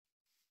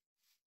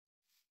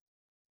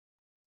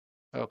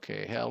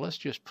Okay, hell, let's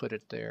just put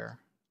it there.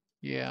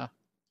 Yeah,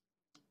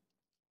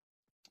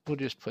 we'll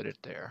just put it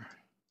there.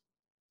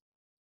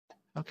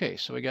 Okay,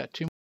 so we got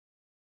 2.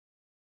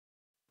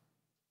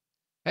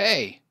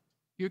 Hey,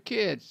 you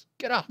kids,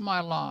 get off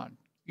my lawn.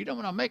 You don't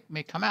want to make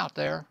me come out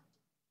there.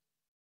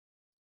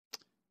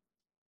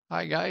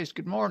 Hi guys,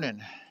 good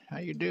morning. How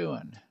you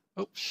doing?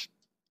 Oops,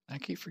 I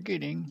keep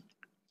forgetting,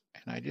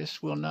 and I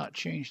just will not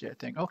change that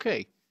thing.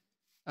 Okay,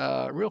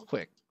 real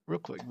quick.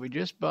 We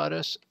just bought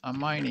us a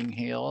mining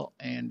hill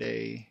and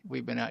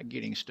we've been out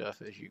getting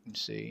stuff, as you can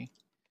see,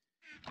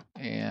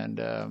 and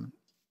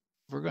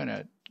we're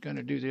gonna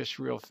do this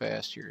real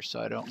fast here so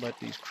I don't let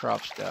these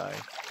crops die.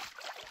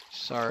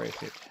 Sorry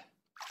if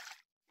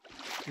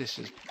this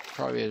is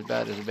probably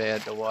about as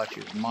bad to watch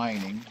as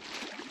mining,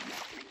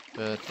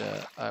 but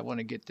I want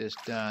to get this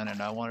done,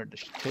 and I wanted to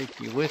take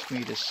you with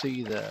me to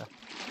see the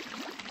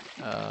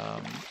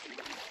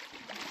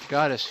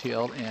Goddess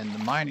Hill and the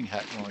mining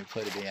hut when we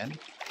put it in.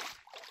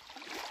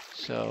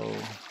 So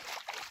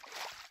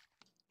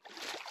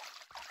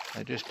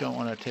I just don't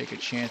want to take a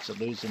chance of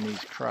losing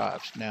these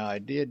crops. Now I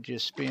did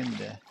just spend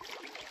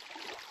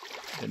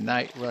the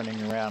night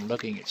running around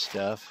looking at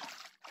stuff,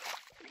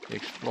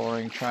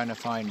 exploring, trying to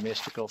find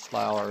mystical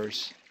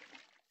flowers.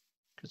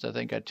 Because I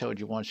think I told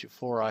you once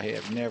before, I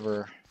have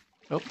never,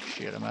 oh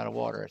shit, I'm out of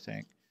water, I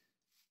think.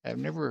 I've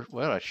never,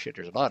 well shit,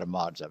 there's a lot of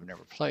mods I've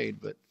never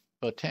played, but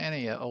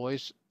Botania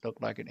always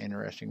looked like an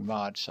interesting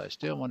mod, so I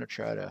still want to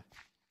try to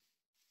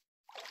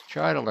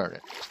learn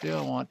it.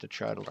 Still want to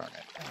try to learn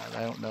it.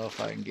 I don't know if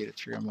I can get it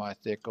through my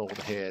thick old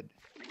head,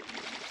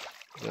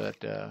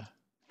 but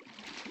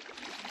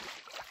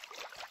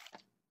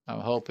I'm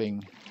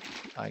hoping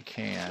I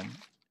can,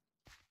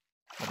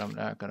 but I'm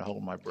not going to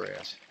hold my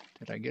breath.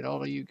 Did I get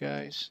all of you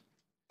guys?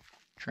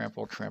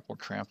 Trample, trample,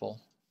 trample.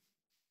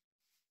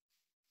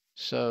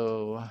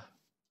 So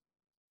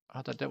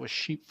I thought that was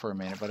sheep for a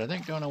minute, but I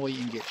think the only way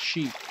you can get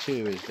sheep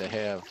too is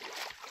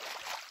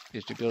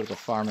to go to the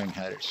farming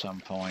hut at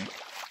some point.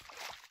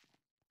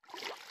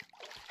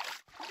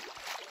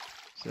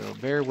 So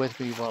bear with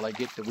me while I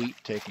get the wheat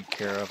taken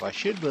care of. I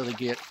should be able to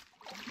get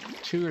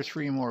 2 or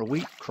 3 more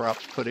wheat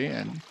crops put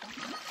in.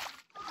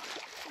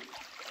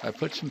 I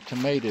put some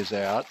tomatoes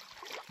out,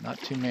 not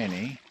too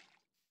many.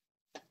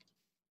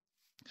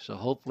 So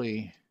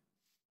hopefully,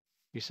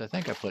 at least I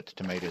think I put the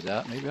tomatoes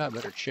out. Maybe I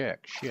better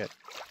check. Shit.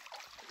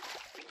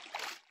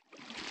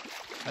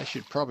 I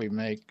should probably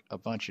make a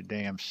bunch of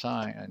damn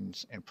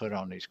signs and put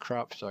on these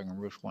crops so I can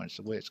roof once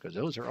the widths, because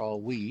those are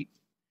all wheat.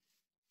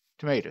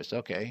 Tomatoes,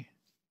 okay.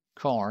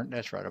 Corn,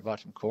 that's right, I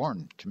bought some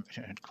corn.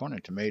 Corn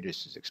and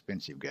tomatoes is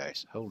expensive,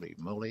 guys. Holy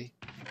moly.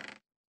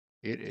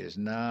 It is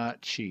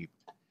not cheap.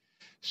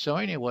 So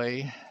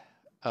anyway,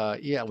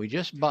 yeah, we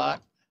just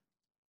bought,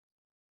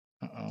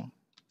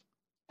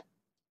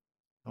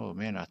 oh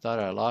man, I thought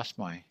I lost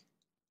my,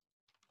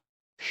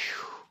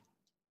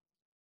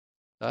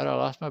 thought I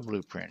lost my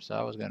blueprints.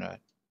 Oh,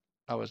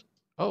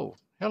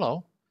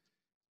 hello.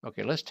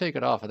 Okay, let's take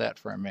it off of that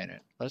for a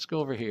minute. Let's go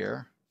over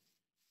here.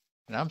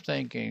 And I'm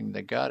thinking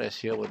the Goddess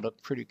Hill would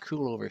look pretty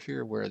cool over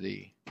here where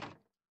the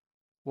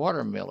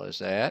water mill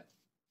is at.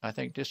 I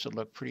think this would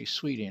look pretty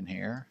sweet in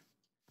here.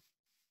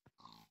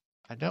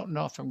 I don't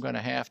know if I'm going to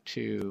have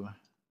to.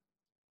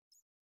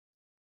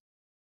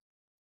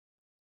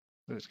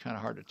 It's kind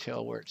of hard to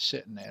tell where it's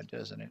sitting at,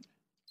 doesn't it?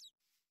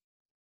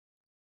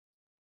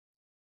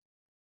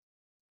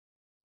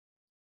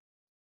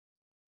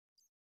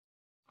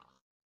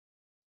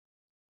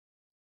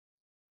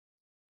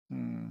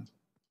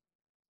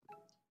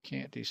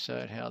 Can't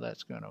decide how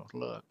that's going to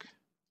look.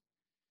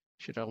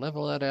 Should I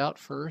level that out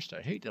first? I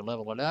hate to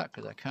level it out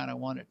because I kind of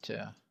want it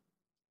to.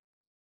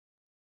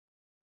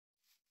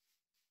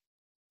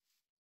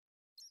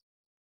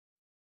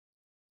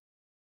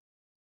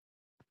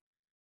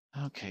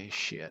 Okay,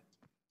 shit.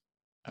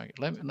 Okay,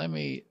 let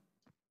me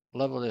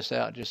level this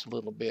out just a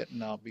little bit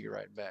and I'll be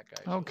right back,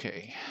 guys.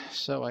 Okay,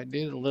 so I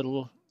did a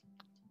little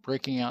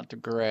breaking out the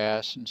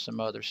grass and some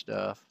other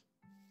stuff.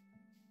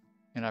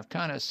 And I've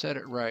kind of set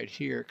it right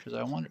here because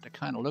I want it to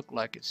kind of look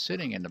like it's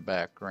sitting in the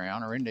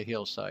background or in the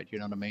hillside, you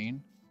know what I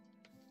mean?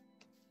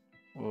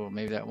 Well,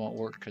 maybe that won't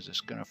work because it's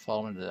going to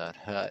fall into that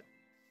hut.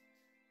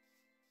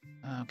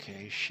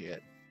 Okay,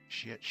 shit.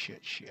 Shit.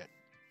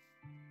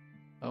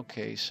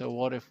 Okay, so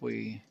what if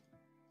we...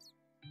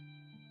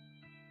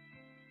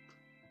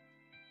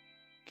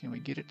 Can we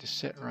get it to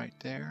sit right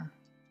there?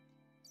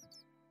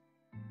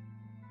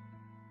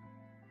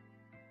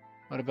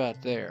 What about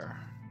there?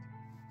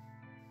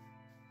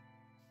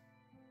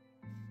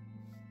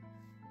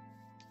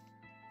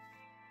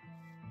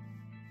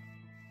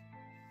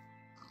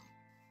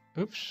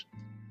 Oops,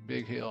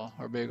 big hill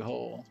or big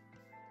hole.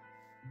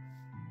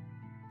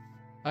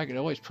 I could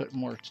always put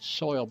more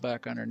soil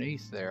back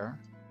underneath there.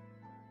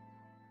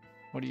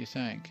 What do you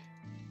think?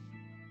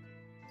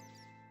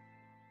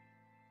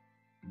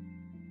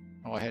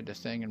 Oh, I had the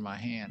thing in my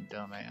hand,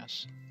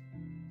 dumbass.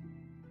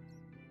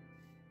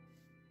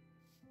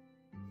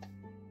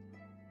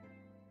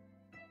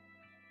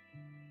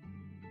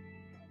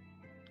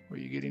 Will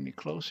you get any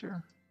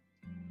closer?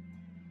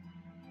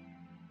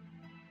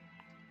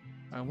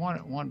 I want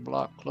it 1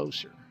 block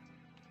closer.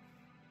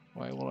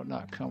 Why will it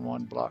not come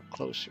 1 block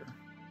closer?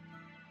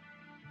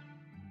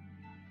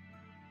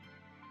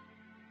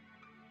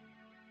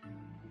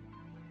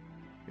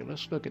 Okay,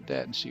 let's look at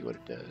that and see what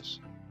it does.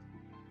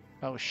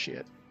 Oh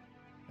shit,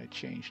 I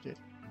changed it.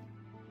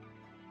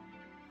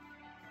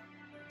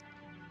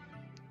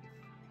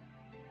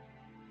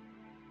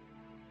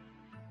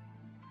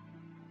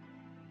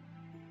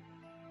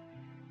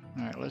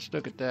 All right, let's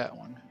look at that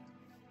one.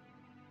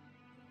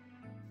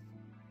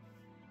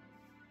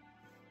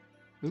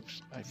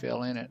 Oops, I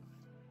fell in it.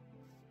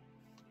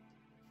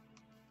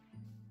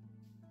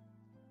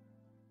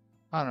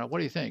 I don't know. What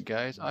do you think,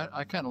 guys?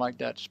 I kind of like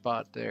that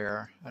spot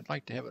there. I'd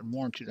like to have it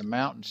more to the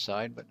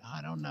mountainside, but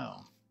I don't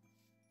know.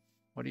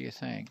 What do you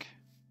think?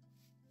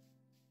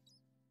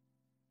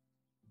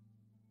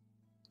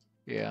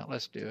 Yeah,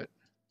 let's do it.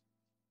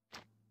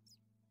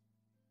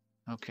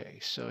 Okay,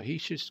 so he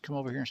should come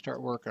over here and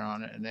start working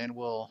on it, and then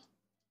we'll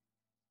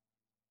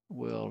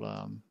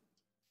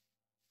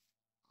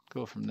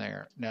go from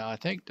there. Now, I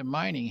think the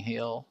mining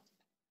hill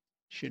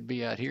should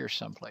be out here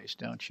someplace,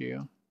 don't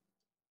you?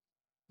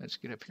 Let's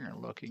get up here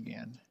and look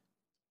again.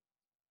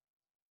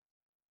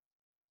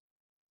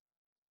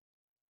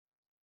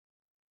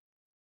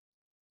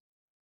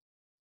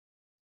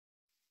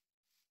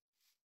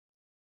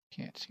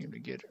 Can't seem to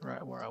get it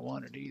right where I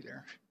want it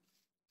either.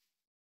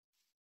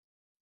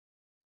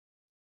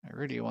 I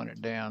really want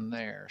it down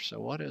there. So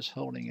what is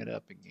holding it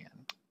up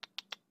again?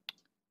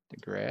 The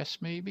grass,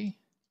 maybe?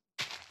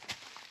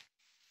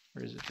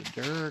 Or is it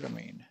the dirt? I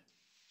mean,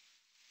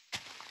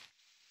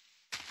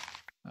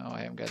 oh,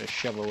 I haven't got a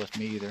shovel with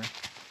me either.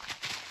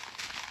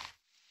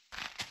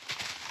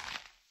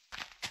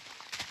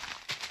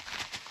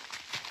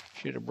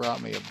 Should have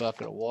brought me a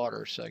bucket of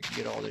water so I could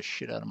get all this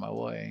shit out of my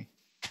way.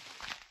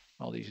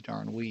 All these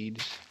darn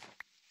weeds.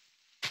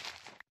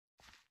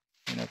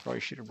 And I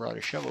probably should have brought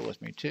a shovel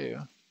with me too.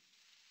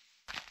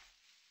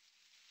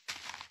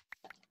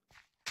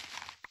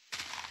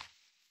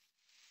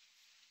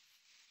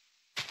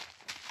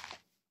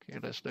 Okay,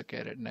 let's look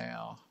at it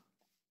now.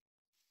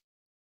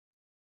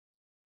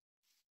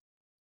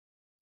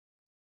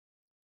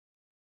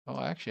 Oh,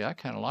 actually, I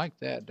kind of like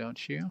that,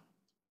 don't you?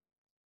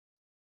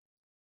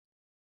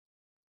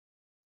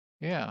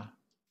 Yeah.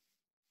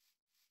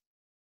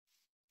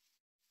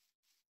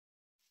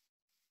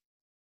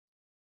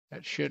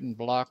 That shouldn't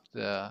block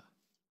the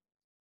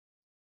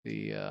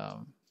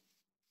hill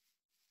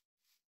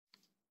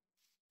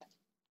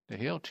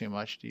too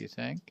much, do you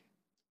think?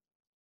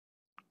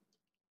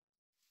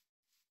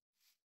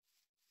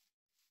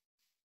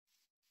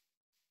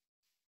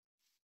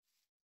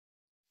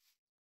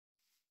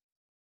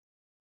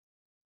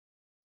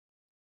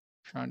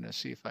 Trying to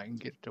see if I can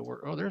get it to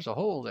work. Oh, there's a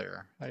hole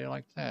there. How do you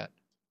like that?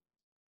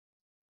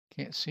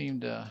 Can't seem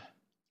to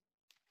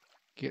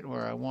get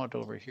where I want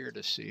over here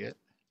to see it.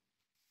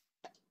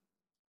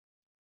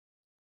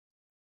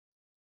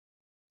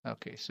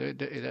 Okay, so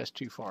that's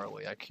too far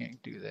away. I can't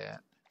do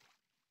that.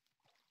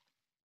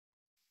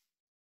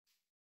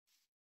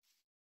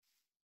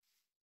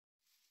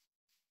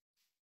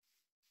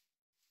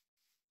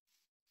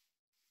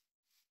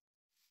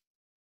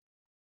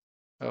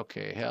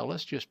 Okay, hell,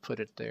 let's just put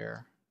it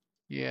there.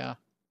 Yeah,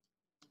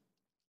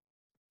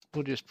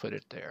 we'll just put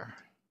it there.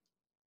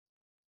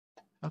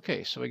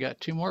 Okay, so we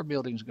got 2 more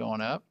buildings going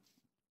up.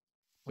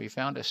 We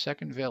found a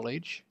second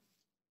village.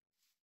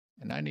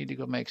 And I need to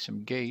go make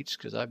some gates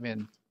because I've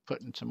been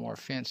putting some more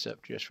fence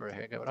up just for a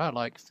heck of it. I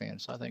like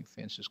fence. I think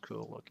fence is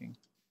cool looking.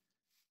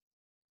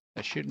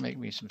 I should make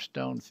me some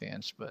stone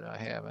fence, but I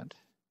haven't.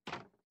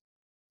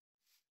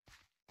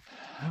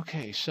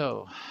 Okay,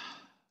 so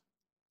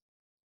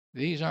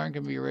these aren't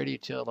going to be ready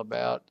till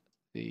about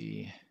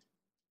the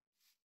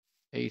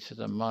 8th of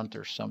the month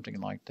or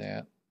something like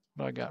that.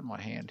 What do I got in my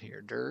hand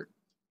here? Dirt.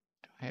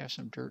 Do I have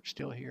some dirt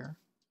still here?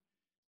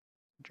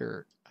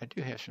 Dirt. I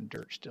do have some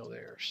dirt still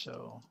there,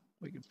 so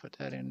we can put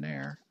that in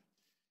there.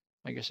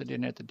 I guess I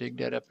didn't have to dig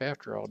that up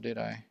after all, did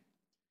I?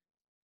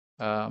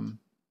 Oh,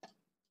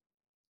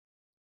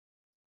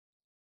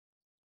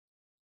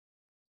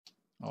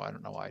 I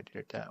don't know why I did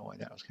it that way.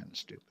 That was kind of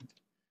stupid.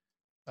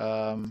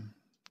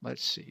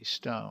 Let's see,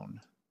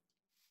 stone.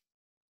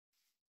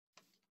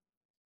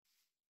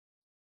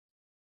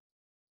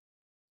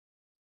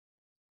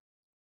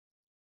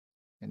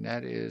 And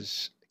that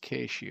is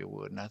acacia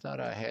wood. And I thought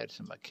I had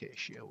some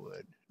acacia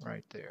wood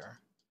right there.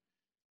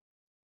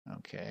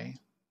 Okay.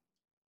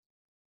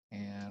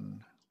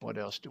 And what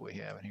else do we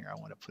have in here I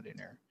want to put in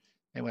there?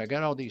 Anyway, I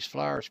got all these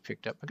flowers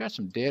picked up. I got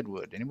some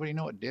deadwood. Anybody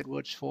know what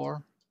deadwood's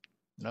for?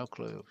 No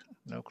clue.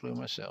 No clue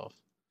myself.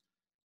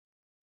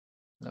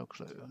 No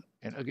clue.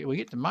 And okay, we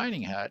get the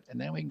mining hut, and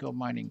then we can go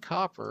mining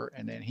copper,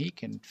 and then he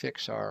can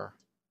fix our...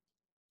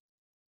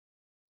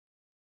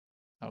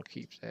 I'll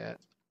keep that.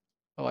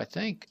 Oh, I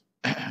think...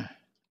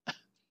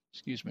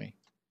 excuse me.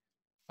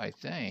 I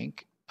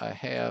think I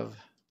have...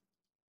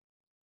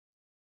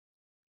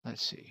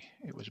 Let's see.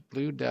 It was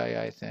blue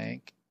dye, I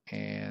think,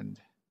 and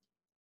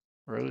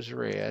rose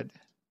red.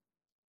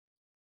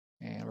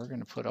 And we're going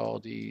to put all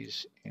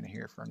these in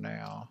here for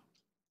now.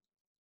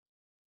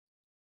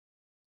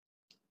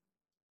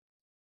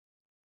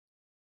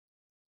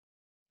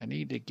 I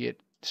need to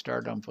get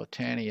started on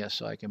Botania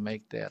so I can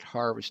make that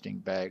harvesting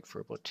bag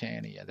for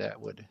Botania.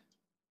 That would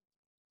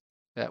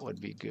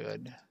be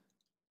good.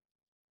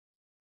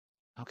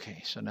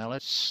 Okay, so now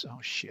let's, oh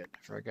shit, I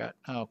forgot.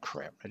 Oh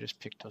crap, I just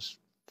picked those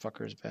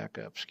fuckers back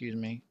up. Excuse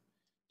me.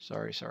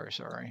 Sorry.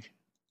 Let's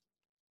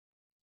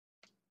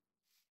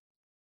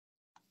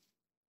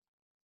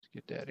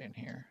get that in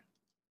here.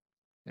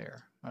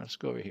 There, let's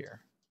go over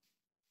here.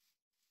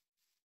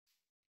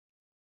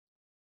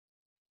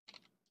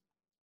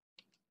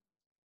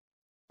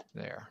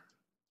 There.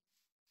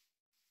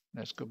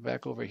 Let's go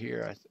back over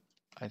here.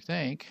 I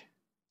think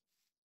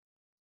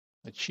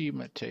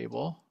achievement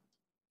table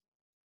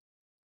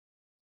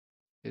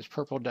is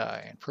purple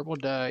dye, and purple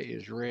dye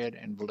is red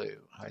and blue,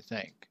 I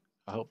think.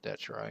 I hope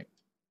that's right.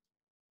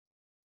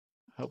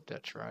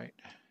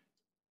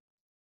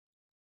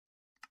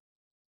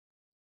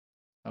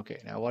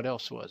 Okay, now what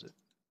else was it?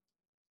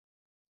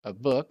 A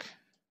book.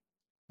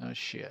 Oh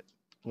shit.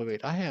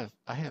 Wait, I have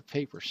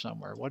paper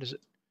somewhere. What does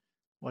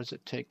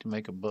it take to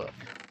make a book?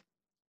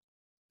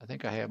 I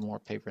think I have more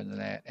paper than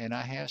that, and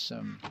I have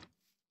some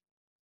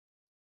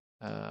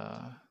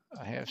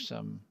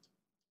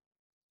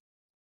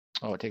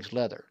oh, it takes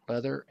leather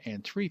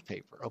and 3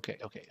 paper. Okay,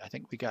 I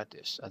think we got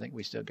this. I think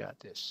we still got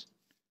this.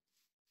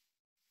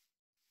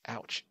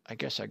 Ouch, I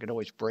guess I could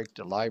always break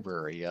the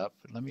library up,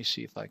 but let me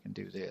see if I can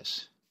do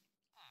this.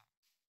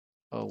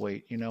 Oh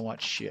wait, you know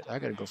what, shit, I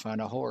gotta go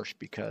find a horse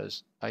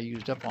because I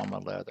used up all my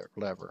leather.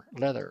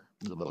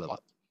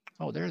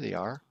 Oh, there they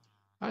are.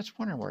 I was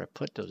wondering where I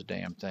put those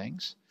damn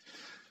things.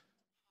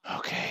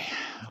 Okay,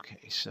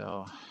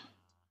 so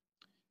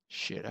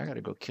shit, I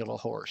gotta go kill a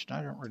horse.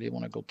 I don't really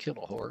want to go kill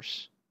a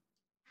horse.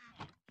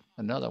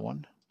 Another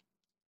one.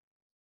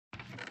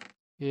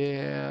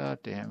 Yeah,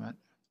 damn it.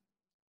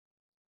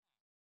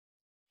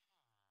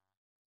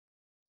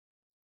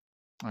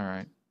 All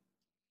right.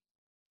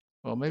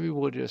 Well, maybe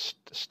we'll just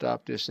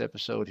stop this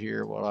episode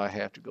here while I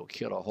have to go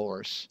kill a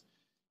horse.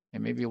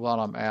 And maybe while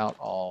I'm out,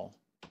 I'll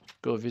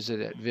go visit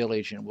that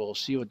village and we'll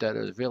see what that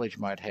other village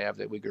might have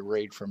that we could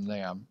raid from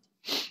them.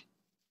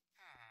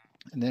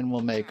 And then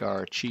we'll make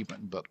our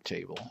achievement book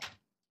table.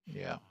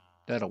 Yeah,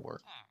 that'll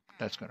work.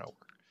 That's going to work.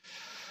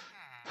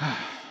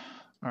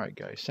 All right,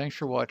 guys. Thanks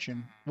for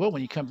watching. Well,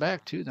 when you come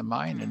back to the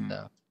mine and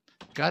the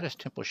Goddess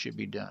Temple should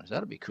be done. So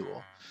that'll be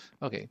cool.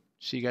 Okay.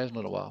 See you guys in a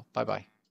little while. Bye-bye.